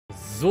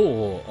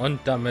So, und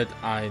damit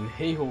ein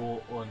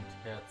Heyo und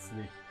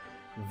herzlich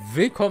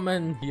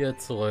willkommen hier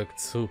zurück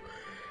zu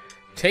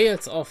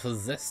Tales of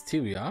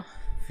Zestiria.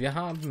 Wir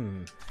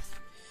haben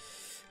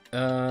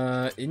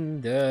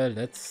in der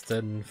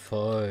letzten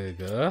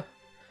Folge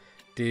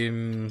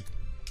dem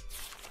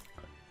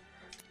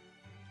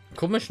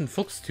komischen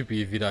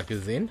Fuchstypi wieder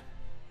gesehen,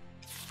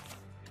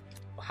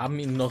 haben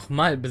ihn noch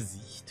mal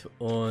besiegt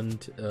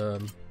und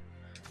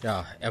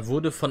ja, er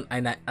wurde von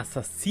einer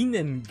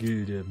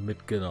Assassinen-Gilde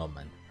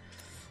mitgenommen.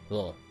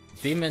 So,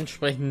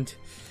 dementsprechend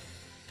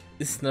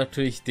ist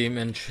natürlich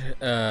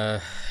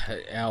er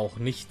auch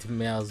nicht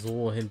mehr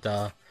so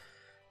hinter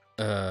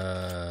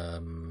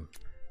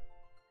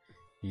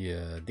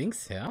hier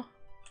Dings her.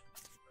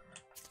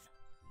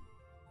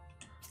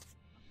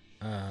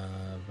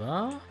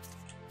 Aber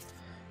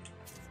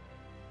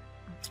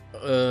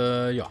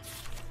ja,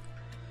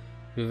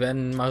 wir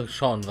werden mal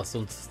schauen, was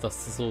uns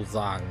das so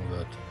sagen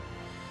wird.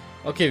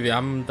 Okay, wir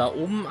haben da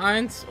oben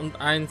eins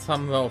und eins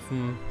haben wir auf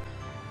dem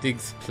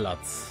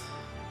Dingsplatz.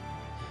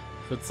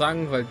 Ich würde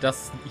sagen, weil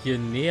das hier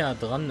näher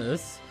dran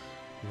ist,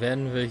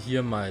 werden wir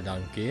hier mal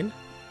lang gehen.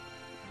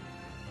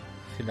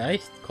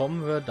 Vielleicht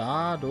kommen wir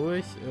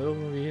dadurch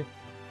irgendwie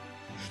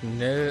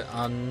schnell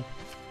an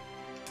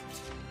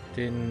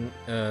den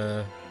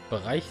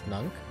Bereich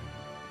lang.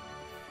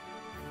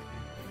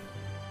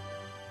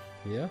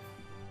 Hier.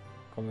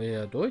 Kommen wir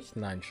hier durch?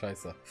 Nein,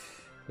 scheiße.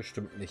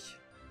 Bestimmt nicht.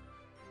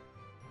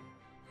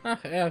 Ach,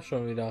 er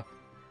schon wieder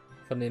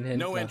von den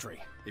Händlern. No entry.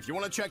 If you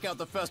want to check out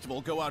the festival,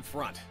 go out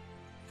front.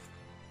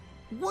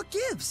 What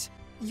gives?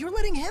 You're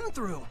letting him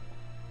through.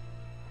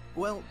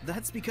 Well,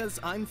 that's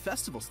because I'm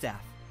festival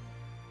staff.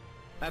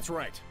 That's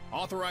right.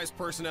 Authorized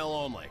personnel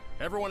only.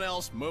 Everyone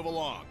else, move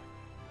along.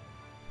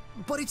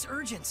 But it's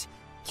urgent.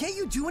 Can't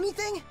you do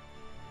anything?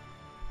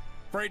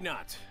 Afraid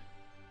not.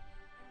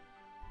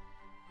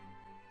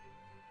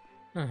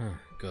 Aha,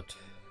 gut.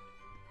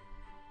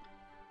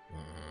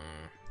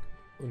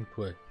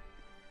 Uncool.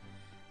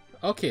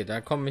 Okay,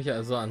 da komme ich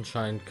also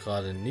anscheinend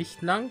gerade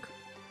nicht lang.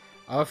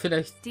 Aber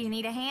vielleicht... Do you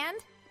need a hand?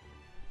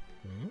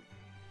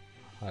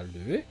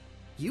 Hallo?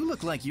 You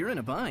look like you're in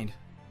a bind.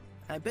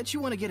 I bet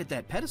you want to get at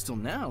that pedestal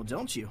now,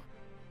 don't you?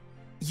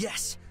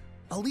 Yes.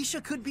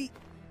 Alicia could be...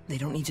 They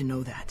don't need to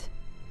know that.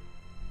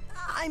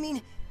 I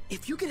mean,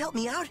 if you could help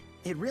me out,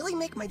 it'd really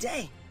make my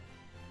day.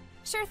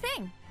 Sure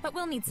thing, but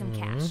we'll need some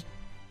cash.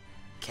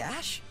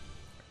 Cash?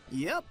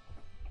 Yep.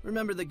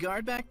 Remember the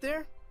guard back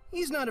there?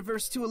 He's not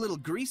averse to a little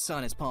grease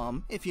on his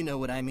palm, if you know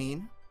what I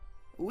mean.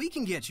 We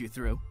can get you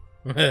through.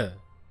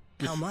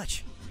 How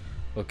much?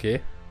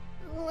 Okay.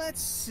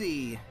 Let's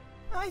see.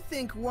 I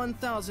think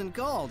 1,000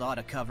 gold ought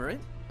to cover it.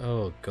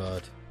 Oh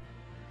Gott.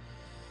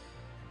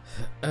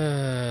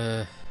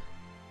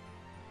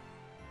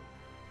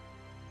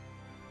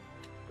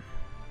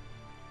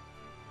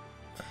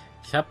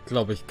 Ich habe,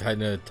 glaube ich,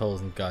 keine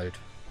 1000 Gold.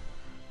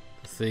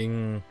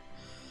 Deswegen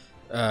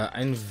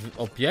ein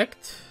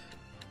Objekt.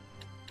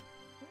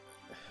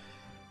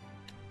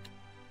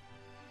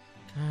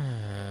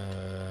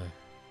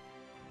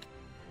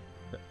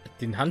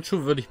 Den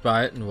Handschuh würde ich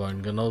behalten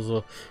wollen,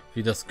 genauso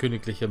wie das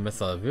königliche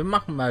Messer. Wir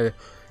machen mal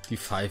die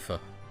Pfeife.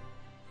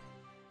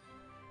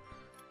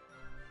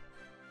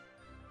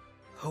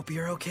 Hope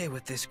you're okay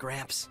with this,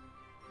 Gramps.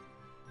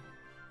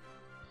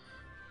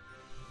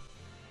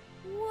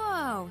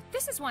 Whoa,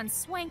 this is one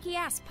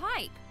swanky-ass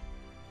pipe.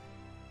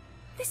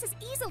 This is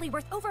easily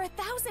worth over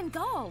 1,000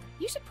 gold.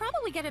 You should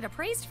probably get it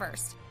appraised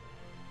first.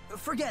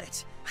 Forget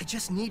it. I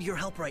just need your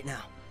help right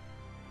now.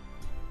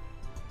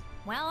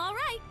 Well, all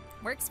right.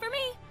 Works for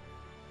me.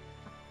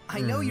 I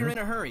know you're in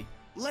a hurry.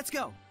 Let's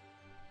go.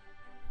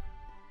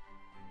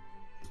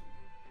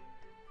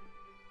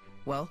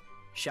 Well,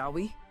 shall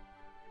we?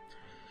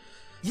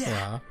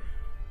 Ja,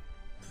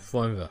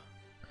 wollen wir.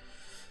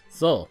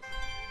 So.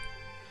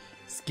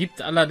 Es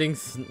gibt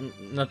allerdings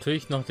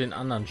natürlich noch den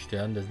anderen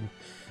Stern.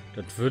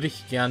 Das würde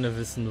ich gerne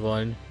wissen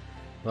wollen,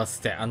 was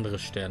der andere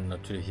Stern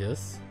natürlich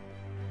ist.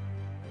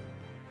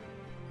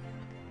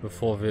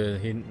 Bevor wir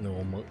hinten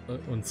rum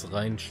uns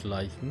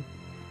reinschleichen.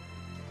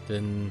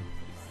 Denn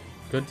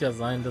könnte ja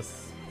sein,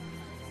 dass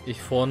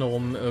ich vorne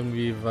rum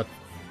irgendwie was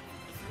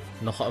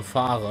noch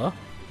erfahre.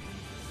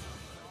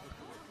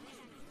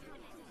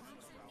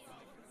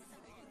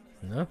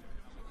 Ne?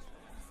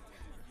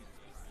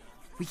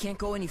 We can't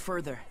go any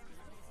further.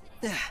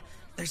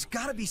 There's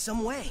gotta be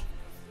some way.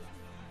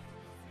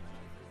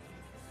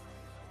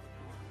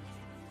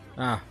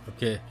 Ah,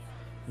 okay.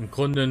 Im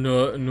Grunde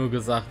nur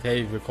gesagt,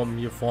 hey, wir kommen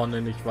hier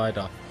vorne nicht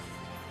weiter.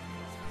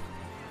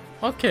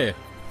 Okay.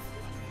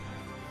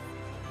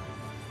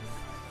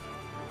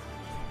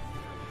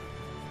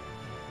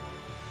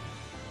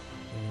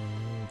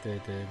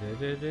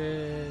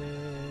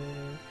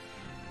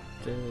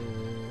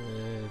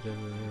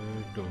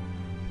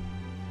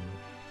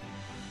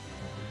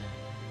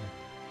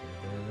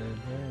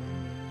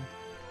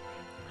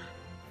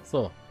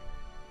 So.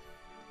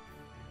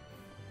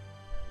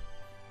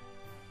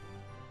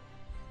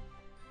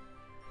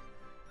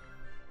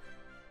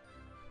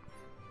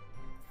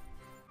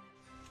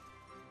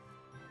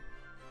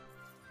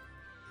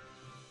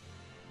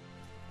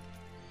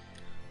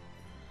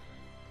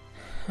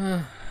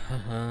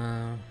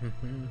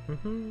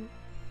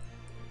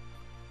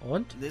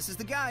 Und? This is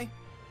the guy.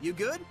 You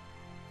good?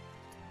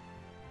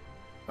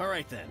 All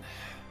right then.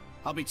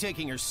 I'll be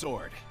taking your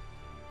sword.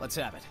 Let's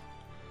have it.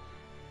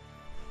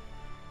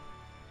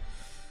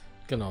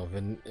 Genau,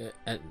 wenn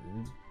er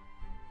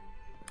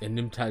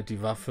nimmt halt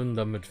die Waffen,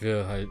 damit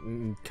wir halt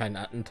kein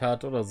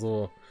Attentat oder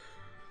so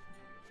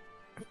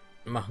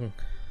machen.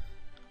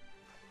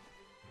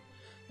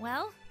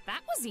 Well,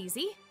 that was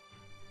easy.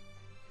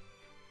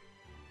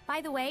 By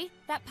the way,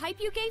 that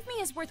pipe you gave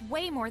me is worth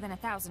way more than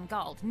 1,000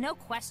 gold, no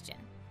question.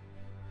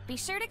 Be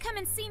sure to come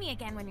and see me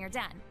again when you're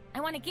done.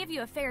 I want to give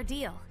you a fair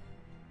deal.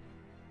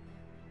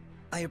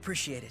 I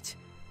appreciate it.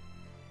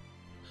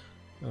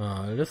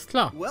 Alles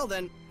klar. Well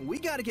then, we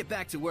gotta get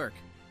back to work.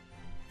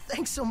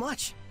 Thanks so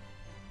much.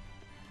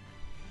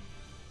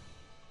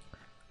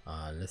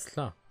 Alles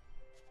klar.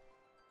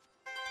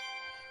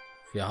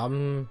 Wir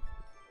haben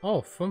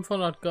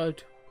 500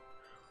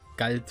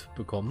 Geld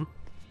bekommen.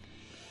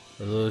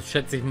 Also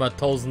schätze ich mal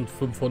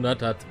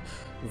 1500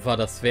 war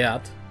das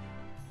wert.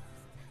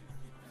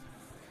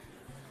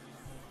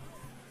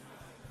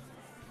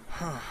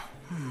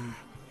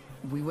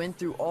 We went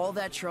through all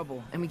that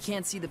trouble and we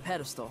can't see the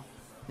pedestal.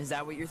 Is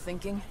that what you're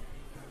thinking?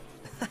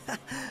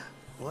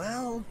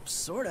 Well,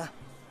 sorta.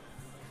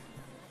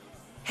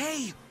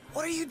 Hey,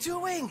 what are you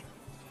doing?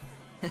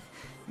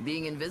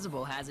 Being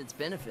invisible has its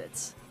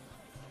benefits.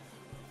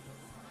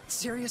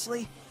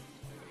 Seriously?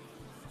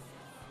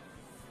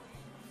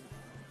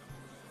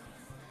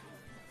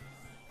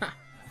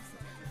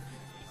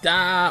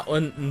 Da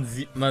unten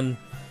sieht man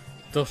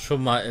doch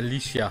schon mal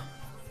Alicia.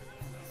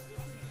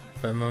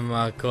 Wenn man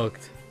mal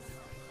guckt.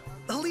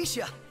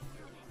 Alicia!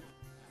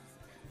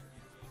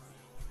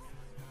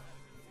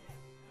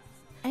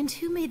 And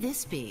who may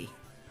this be?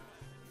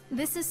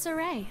 This is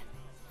Sorey.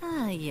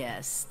 Ah,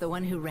 yes, the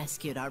one who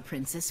rescued our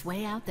princess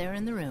way out there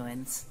in the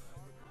ruins.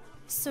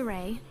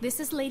 Sorey, this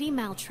is Lady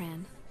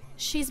Maltran.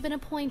 She's been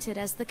appointed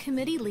as the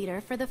committee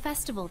leader for the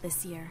festival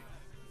this year.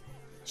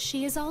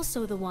 She is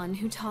also the one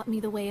who taught me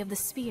the way of the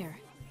spear.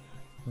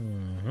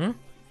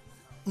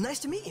 Nice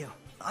to meet you.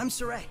 I'm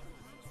Sorey.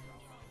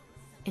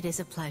 It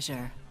is a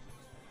pleasure.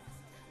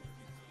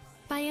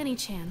 By any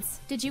chance,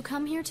 did you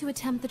come here to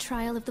attempt the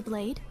trial of the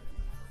blade?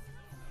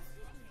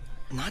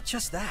 Not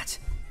just that.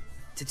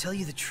 To tell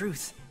you the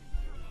truth.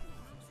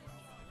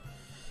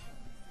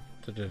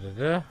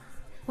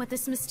 What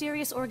this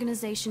mysterious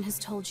organization has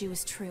told you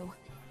is true.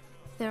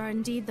 There are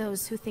indeed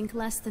those who think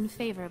less than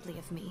favorably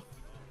of me.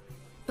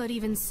 But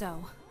even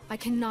so, I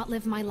cannot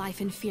live my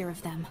life in fear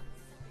of them.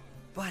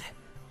 But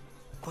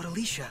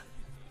Alicia...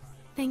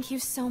 Thank you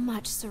so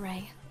much,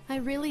 Sorey. I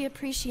really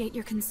appreciate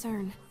your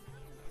concern.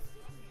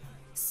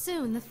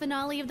 Soon, the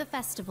finale of the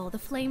festival, the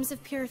Flames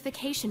of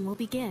Purification, will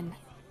begin.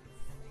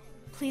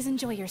 Please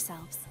enjoy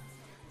yourselves.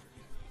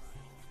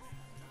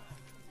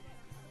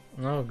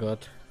 Oh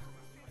God.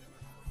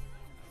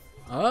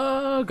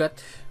 Oh God.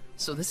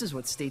 So this is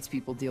what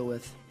statespeople deal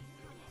with.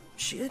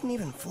 She didn't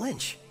even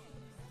flinch.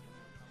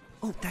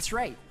 Oh, that's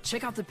right.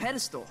 Check out the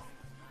pedestal.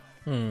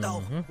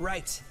 Oh,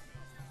 right.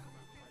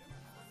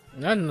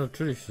 Ja,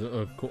 natürlich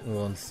gucken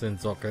wir uns den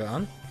Sockel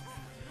an.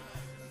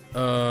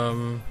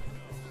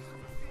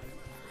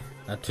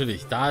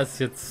 Natürlich, da ist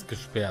jetzt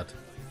gesperrt.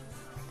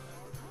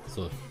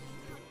 So.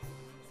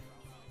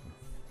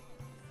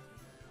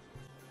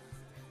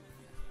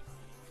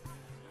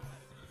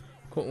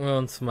 Gucken wir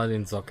uns mal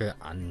den Sockel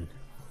an.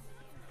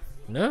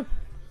 Ne?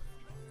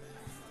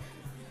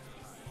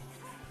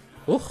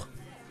 Uch.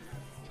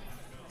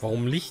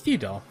 Warum liegt die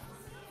da?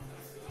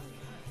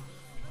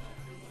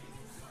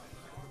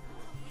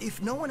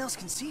 If no one else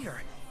can see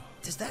her,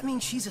 does that mean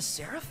she's a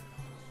seraph?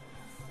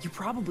 You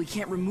probably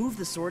can't remove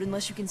the sword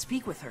unless you can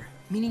speak with her,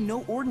 meaning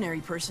no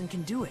ordinary person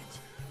can do it.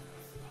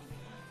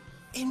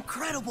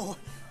 Incredible!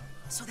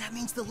 So that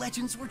means the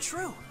legends were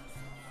true.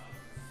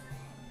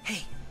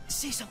 Hey,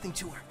 say something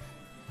to her.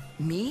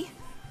 Me?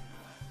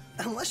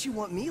 Unless you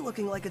want me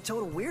looking like a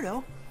total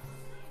weirdo.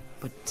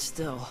 But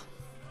still...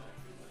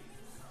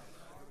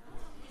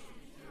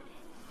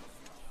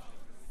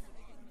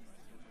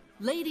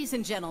 Ladies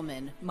and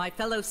gentlemen, my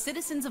fellow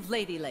citizens of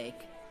Lady Lake.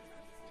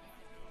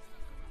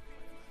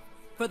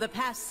 For the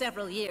past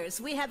several years,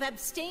 we have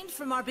abstained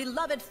from our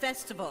beloved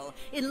festival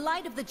in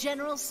light of the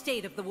general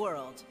state of the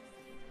world.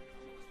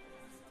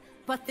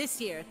 But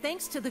this year,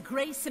 thanks to the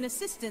grace and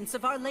assistance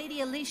of Our Lady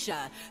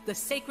Alicia, the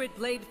Sacred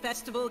Blade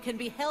Festival can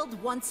be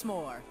held once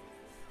more.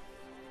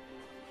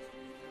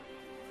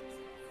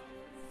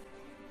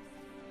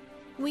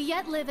 We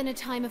yet live in a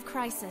time of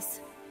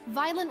crisis.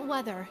 Violent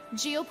weather,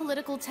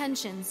 geopolitical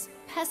tensions,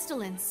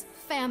 pestilence,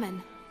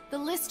 famine. The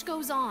list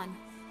goes on.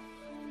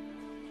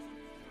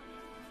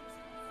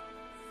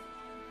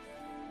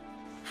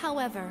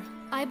 However,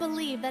 I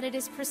believe that it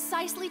is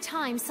precisely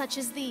times such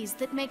as these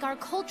that make our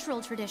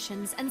cultural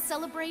traditions and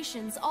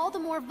celebrations all the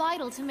more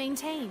vital to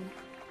maintain.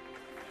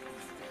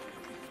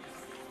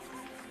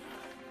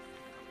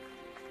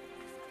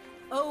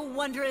 O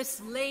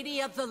wondrous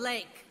Lady of the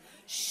Lake,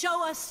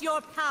 show us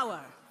your power!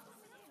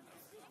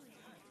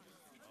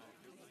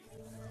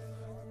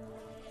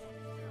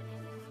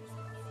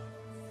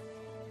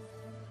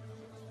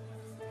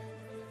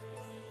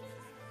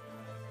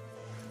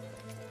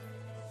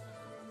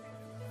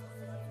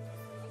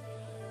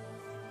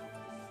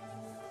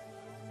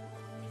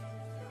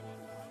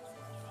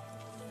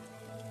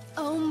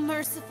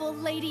 merciful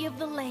Lady of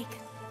the Lake,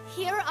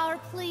 hear our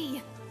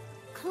plea.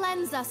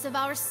 Cleanse us of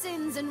our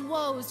sins and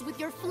woes with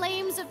your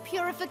flames of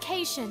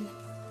purification.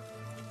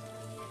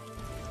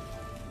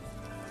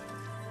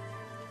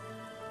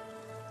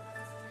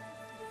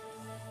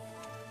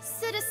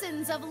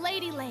 Citizens of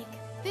Lady Lake,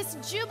 this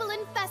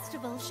jubilant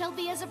festival shall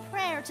be as a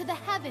prayer to the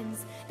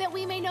heavens that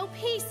we may know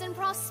peace and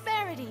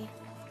prosperity.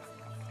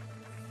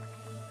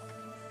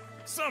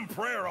 Some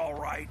prayer, all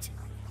right.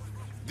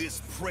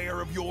 This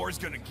prayer of yours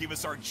gonna give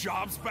us our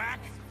jobs back?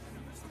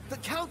 The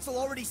council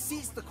already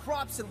seized the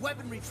crops and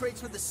weaponry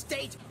trades for the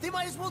state. They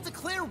might as well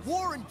declare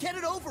war and get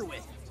it over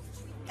with.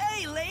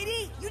 Hey,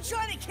 lady! You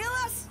trying to kill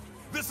us?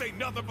 This ain't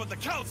nothing but the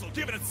council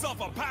giving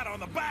itself a pat on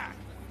the back.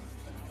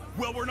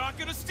 Well, we're not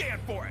gonna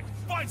stand for it.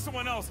 Find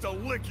someone else to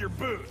lick your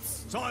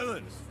boots.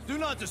 Silence! Do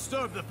not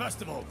disturb the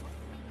festival.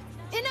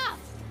 Enough!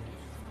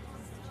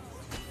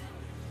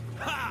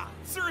 Ha!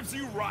 Serves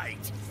you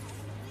right.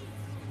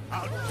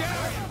 How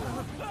dare you!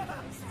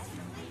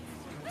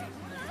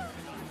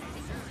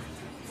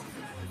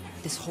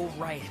 This whole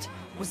riot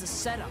was a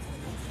setup.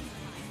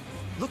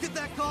 Look at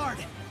that guard!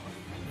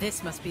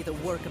 This must be the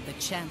work of the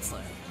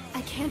Chancellor.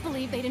 I can't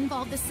believe they'd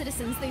involve the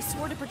citizens they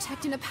swore to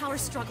protect in a power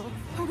struggle.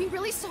 Are we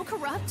really so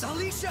corrupt?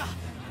 Alicia!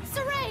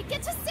 Sorey,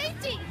 get to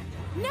safety!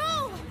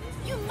 No!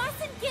 You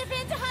mustn't give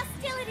in to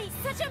hostility!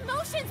 Such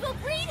emotions will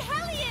breed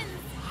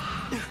hellions!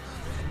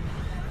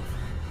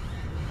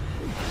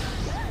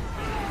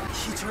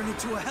 She turned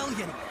into a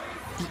hellion.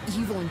 The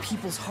evil in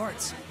people's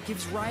hearts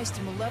gives rise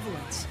to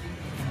malevolence.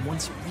 And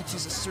once it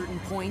reaches a certain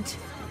point...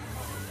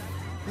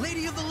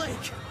 Lady of the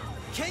Lake!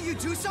 Can't you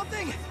do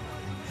something?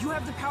 You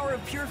have the power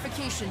of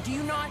purification, do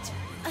you not?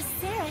 A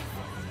seraph?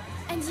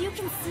 And you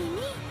can see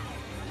me?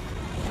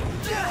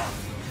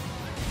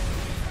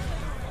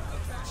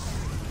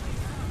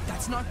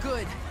 That's not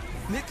good.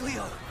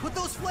 Mikleo, put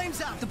those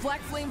flames out! The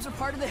black flames are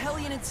part of the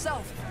Hellion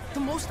itself. The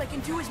most I can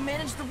do is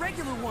manage the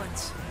regular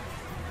ones.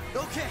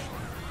 Okay.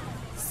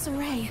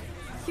 Sorey,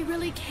 you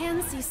really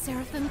can see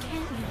Seraphim,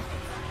 can't you?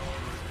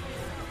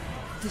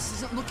 This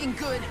isn't looking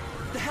good.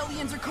 The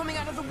Hellions are coming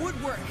out of the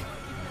woodwork.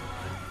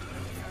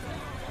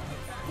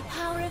 The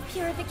power of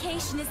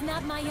purification is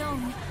not my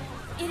own.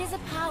 It is a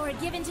power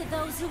given to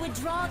those who would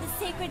draw the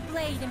sacred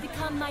blade and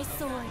become my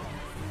sword.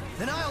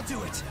 Then I'll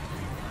do it.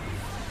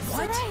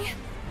 What? Sorey!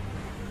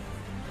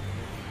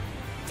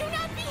 Do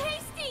not be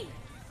hasty!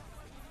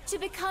 To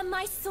become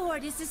my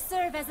sword is to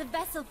serve as a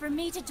vessel for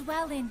me to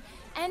dwell in,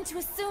 and to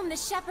assume the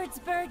shepherd's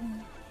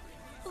burden.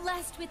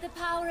 Blessed with the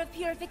power of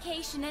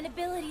purification and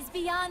abilities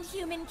beyond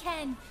human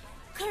ken,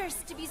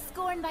 cursed to be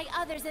scorned by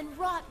others and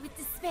wrought with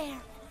despair.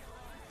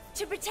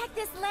 To protect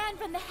this land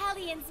from the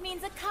Hellions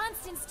means a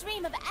constant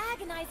stream of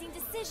agonizing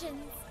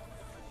decisions.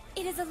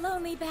 It is a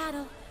lonely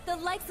battle, the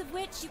likes of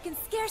which you can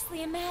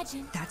scarcely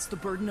imagine. That's the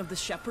burden of the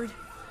shepherd?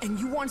 And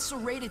you want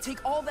Sorey to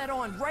take all that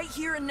on right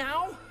here and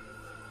now?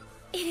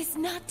 It is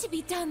not to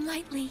be done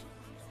lightly.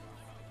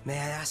 May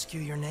I ask you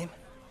your name?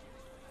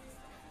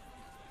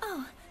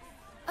 Oh,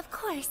 of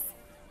course.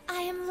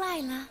 I am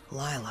Lila.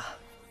 Lila.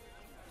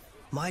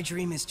 My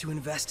dream is to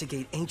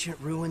investigate ancient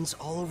ruins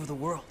all over the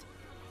world.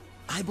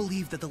 I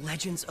believe that the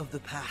legends of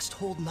the past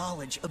hold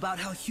knowledge about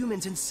how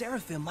humans and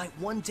Seraphim might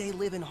one day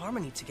live in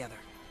harmony together.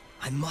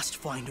 I must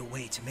find a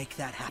way to make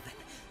that happen.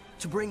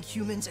 To bring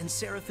humans and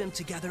Seraphim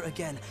together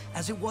again,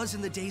 as it was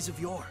in the days of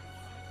yore.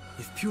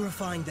 If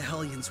purifying the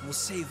Hellions will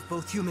save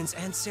both humans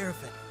and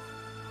Seraphim,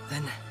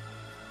 then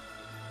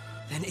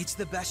it's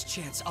the best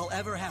chance I'll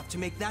ever have to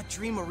make that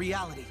dream a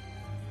reality.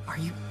 Are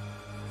you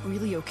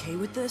really okay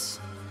with this?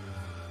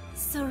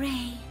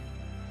 Sorey.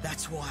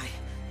 That's why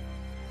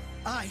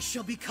I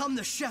shall become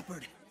the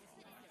shepherd.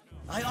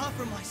 I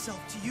offer myself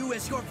to you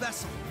as your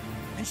vessel,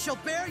 and shall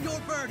bear your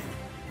burden.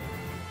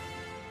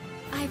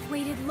 I've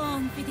waited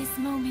long for this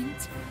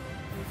moment.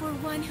 For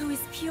one who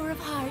is pure of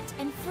heart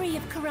and free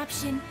of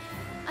corruption.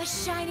 A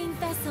shining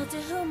vessel to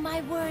whom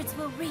my words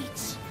will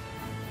reach.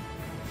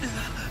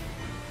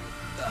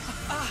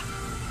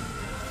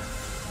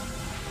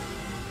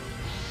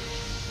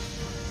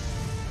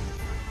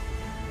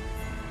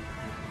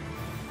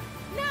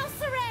 Now,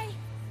 Sorey!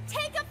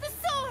 Take up the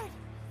sword!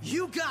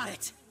 You got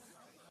it!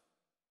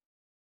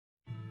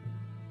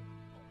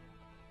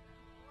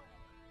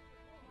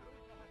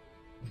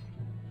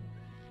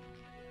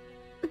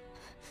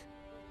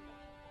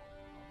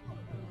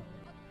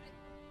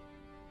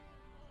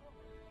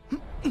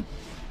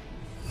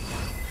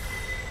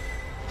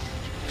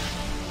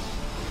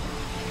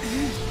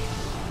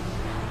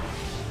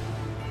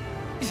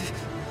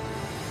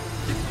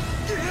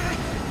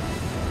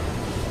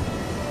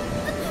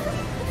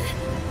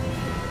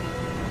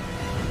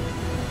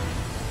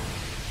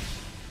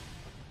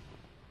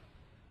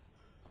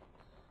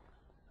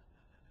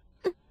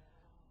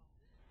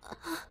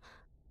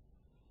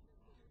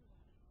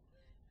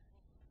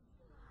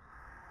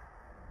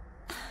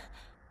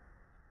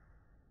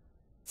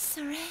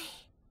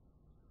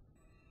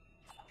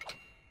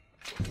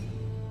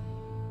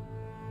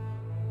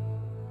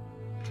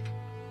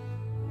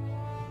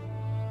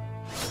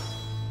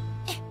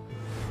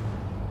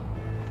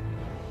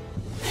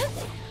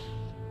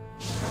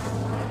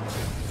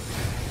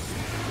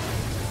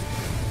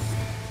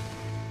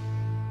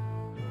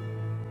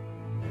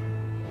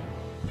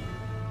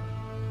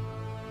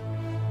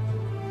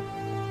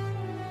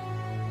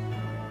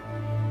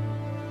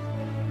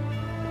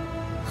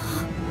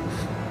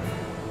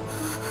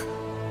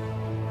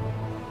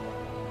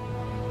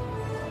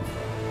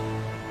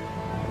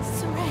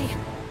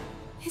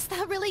 Is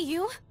that really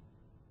you?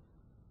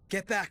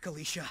 Get back,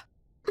 Alicia.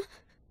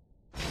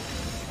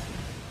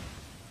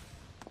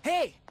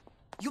 Hey!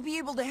 You'll be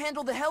able to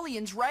handle the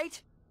Hellions,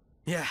 right?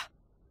 Yeah.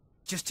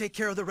 Just take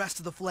care of the rest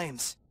of the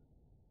flames.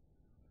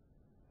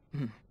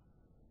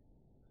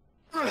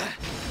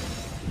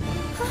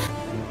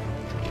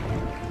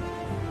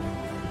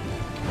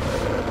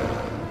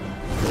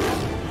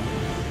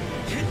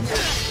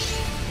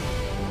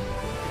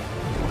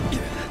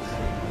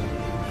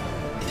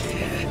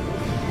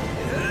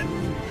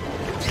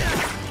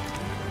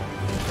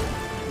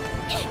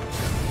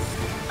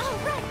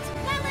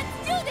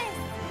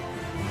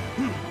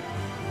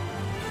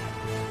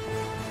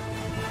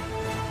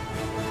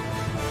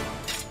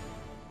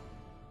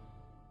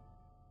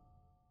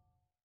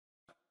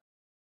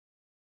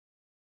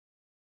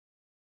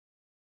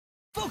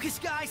 Focus,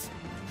 guys.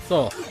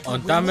 So,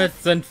 und damit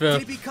sind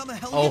wir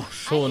auch I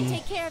schon. can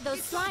take care of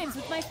those slimes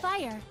with my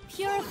fire.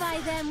 Purify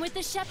them with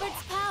the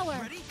shepherd's power.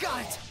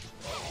 Got it.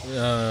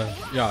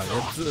 Ja,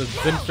 jetzt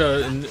sind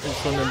wir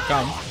schon im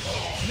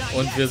Kampf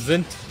und wir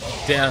sind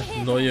der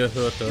neue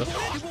Hirte. You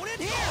won't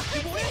end here.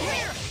 You won't end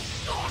here.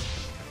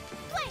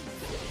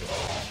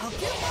 I'll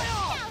give my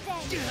all. I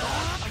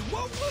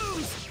won't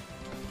lose.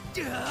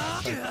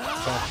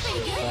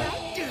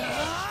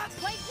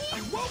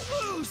 I won't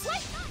lose.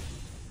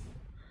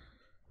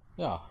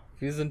 Ja,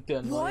 wir sind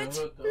der neue What?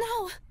 Hirte.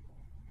 No.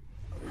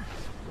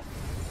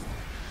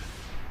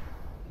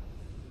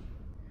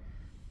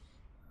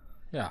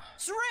 Ja.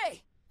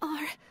 Sorey!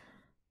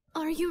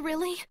 Are you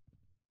really?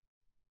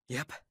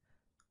 Yep.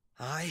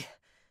 I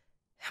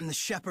am the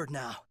shepherd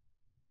now.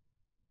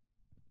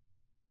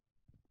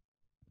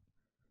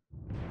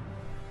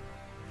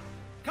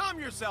 Calm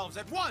yourselves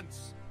at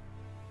once!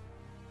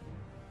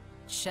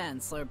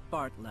 Chancellor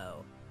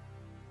Bartlow.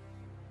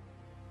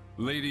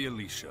 Lady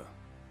Alicia,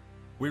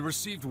 we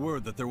received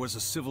word that there was a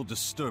civil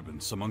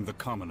disturbance among the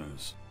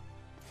commoners.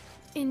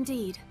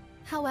 Indeed.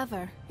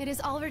 However, it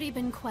has already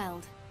been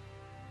quelled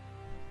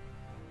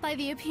by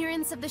the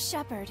appearance of the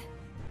shepherd.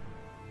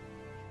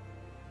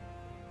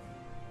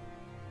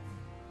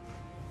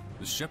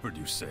 The shepherd,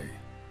 you say?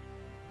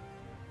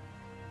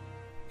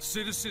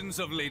 Citizens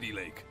of Lady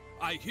Lake,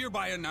 I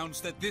hereby announce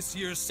that this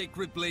year's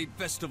Sacred Blade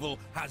Festival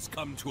has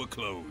come to a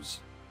close.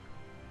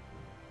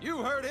 You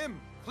heard him!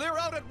 Clear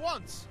out at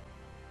once!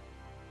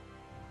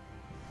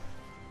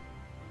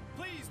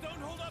 Please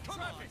don't hold up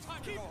traffic!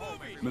 Keep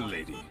moving!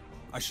 Milady,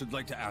 I should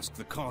like to ask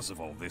the cause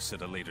of all this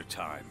at a later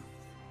time.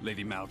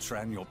 Lady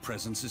Maltran, your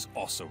presence is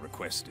also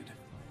requested.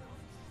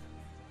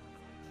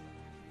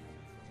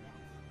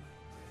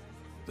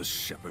 The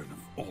shepherd of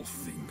all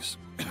things.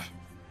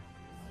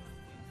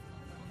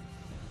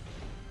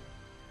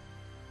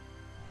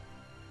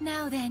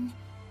 Now then,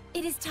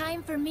 it is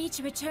time for me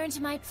to return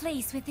to my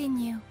place within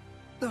you.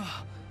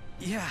 Oh,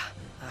 yeah,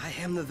 I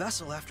am the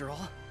vessel after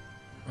all.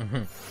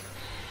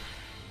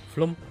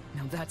 Flum.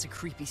 Now that's a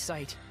creepy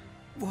sight.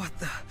 What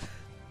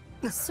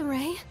the?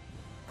 Sorey?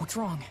 What's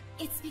wrong?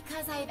 It's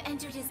because I have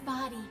entered his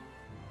body.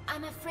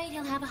 I'm afraid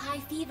he'll have a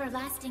high fever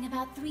lasting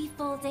about 3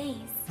 full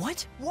days.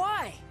 What?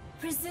 Why?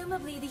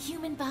 Presumably, the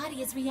human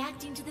body is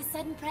reacting to the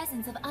sudden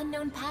presence of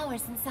unknown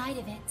powers inside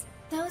of it.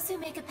 Those who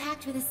make a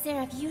pact with a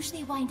seraph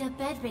usually wind up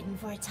bedridden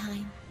for a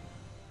time.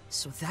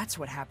 So that's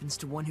what happens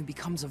to one who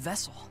becomes a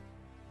vessel.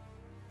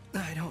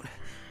 I don't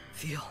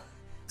feel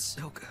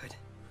so good.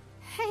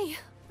 Hey,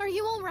 are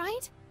you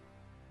alright?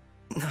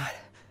 Not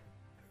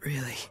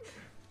really.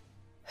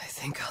 I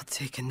think I'll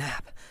take a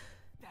nap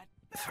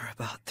for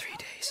about 3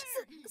 days.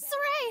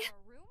 Sorey!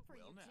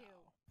 Well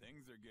now,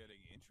 things are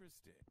getting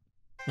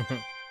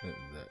interesting.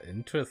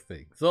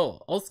 Interesting.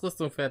 So,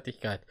 Ausrüstung,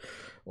 Fertigkeit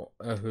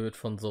erhöht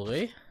von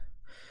Sorey.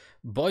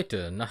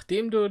 Beute.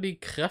 Nachdem du die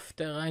Kraft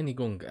der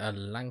Reinigung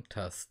erlangt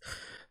hast,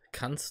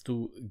 kannst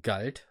du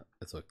Geld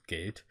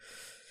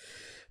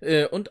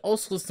und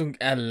Ausrüstung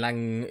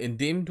erlangen,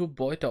 indem du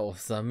Beute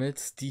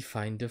aufsammelst, die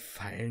Feinde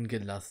fallen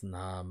gelassen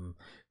haben,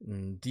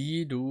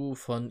 die du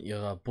von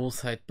ihrer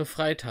Bosheit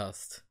befreit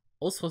hast.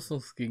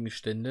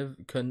 Ausrüstungsgegenstände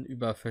können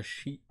über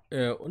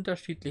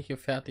unterschiedliche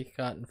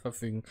Fertigkeiten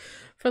verfügen.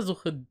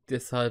 Versuche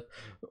deshalb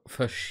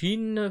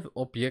verschiedene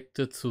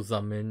Objekte zu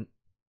sammeln,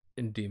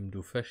 indem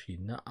du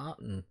verschiedene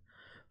Arten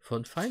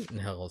von Feinden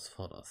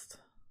herausforderst.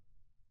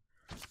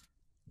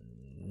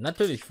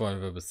 Natürlich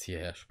wollen wir bis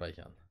hierher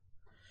speichern.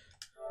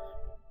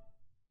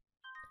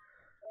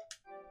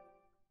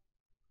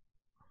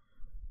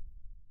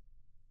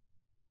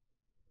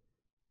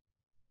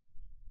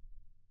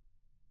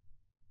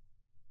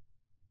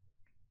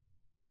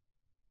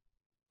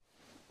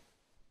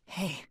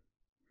 Hey.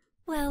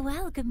 Well,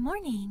 well, good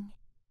morning.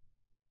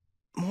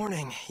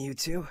 Morning, you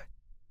two.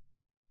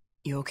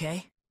 You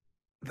okay?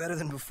 Better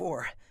than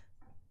before.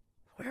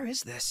 Where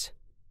is this?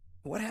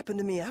 What happened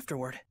to me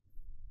afterward?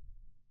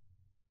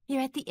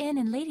 You're at the inn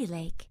in Lady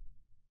Lake.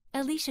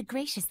 Alicia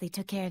graciously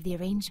took care of the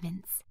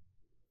arrangements.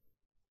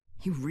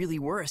 You really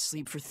were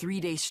asleep for 3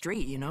 days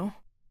straight, you know?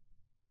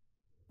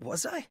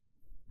 Was I?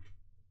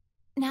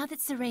 Now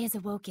that Sorey is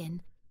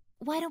awoken,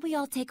 why don't we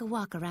all take a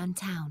walk around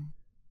town?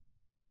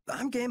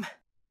 I'm game.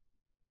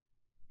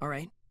 All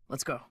right,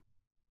 let's go.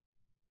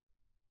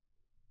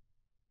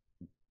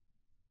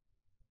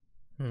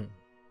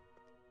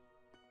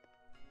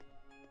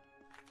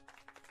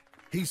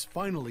 He's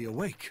finally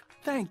awake.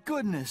 Thank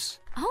goodness.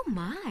 Oh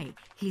my,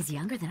 he's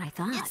younger than I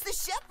thought. It's the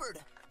shepherd.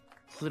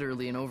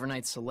 Literally an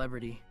overnight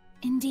celebrity.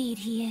 Indeed,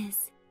 he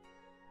is.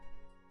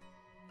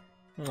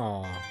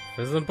 Oh,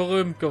 wir sind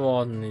berühmt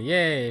geworden.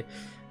 Yay.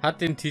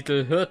 Hat den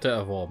Titel Hirte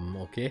erworben.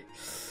 Okay.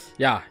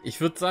 Ja, ich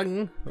würde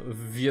sagen,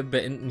 wir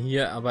beenden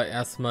hier aber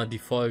erstmal die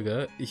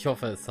Folge. Ich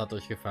hoffe, es hat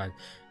euch gefallen.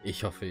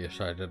 Ich hoffe, ihr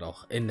schaltet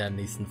auch in der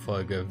nächsten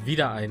Folge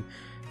wieder ein,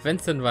 wenn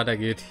es denn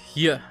weitergeht,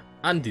 hier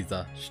an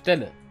dieser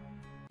Stelle.